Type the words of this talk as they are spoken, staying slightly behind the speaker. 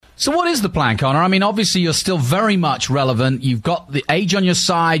So what is the plan, Conor? I mean, obviously you're still very much relevant. You've got the age on your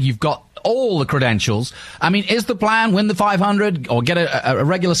side. You've got all the credentials. I mean, is the plan win the 500 or get a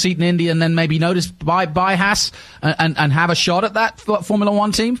regular seat in Indy and then maybe noticed by Haas and have a shot at that Formula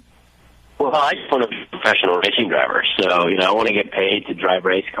One team? Well, I just want to be a professional racing driver. So, I want to get paid to drive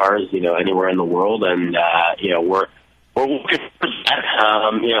race cars, anywhere in the world. And, we're working for that.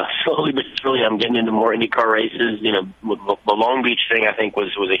 Slowly but surely I'm getting into more IndyCar races. The Long Beach thing, I think, was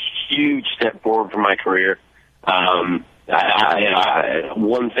a huge step forward for my career.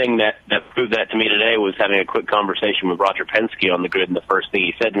 One thing that proved that to me today was having a quick conversation with Roger Penske on the grid, and the first thing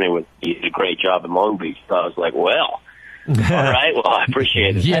he said to me was, "You did a great job in Long Beach." So I was like, well, all right, well, I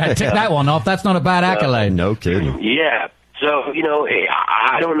appreciate it. Yeah, tick that one off. That's not a bad accolade. No kidding. Yeah. So,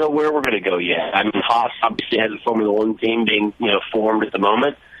 I don't know where we're going to go yet. I mean, Haas obviously has a Formula One team being, formed at the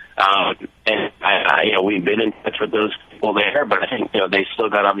moment. And we've been in touch with those people there, but I think, they still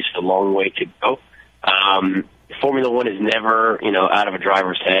got obviously a long way to go. Formula One is never, out of a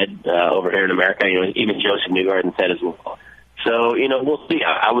driver's head over here in America. Even Joseph Newgarden said as well. So, we'll see.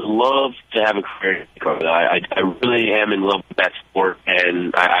 I would love to have a career in IndyCar. I really am in love with that sport,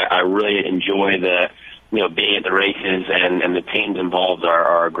 and I really enjoy the, being at the races, and the teams involved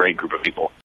are a great group of people.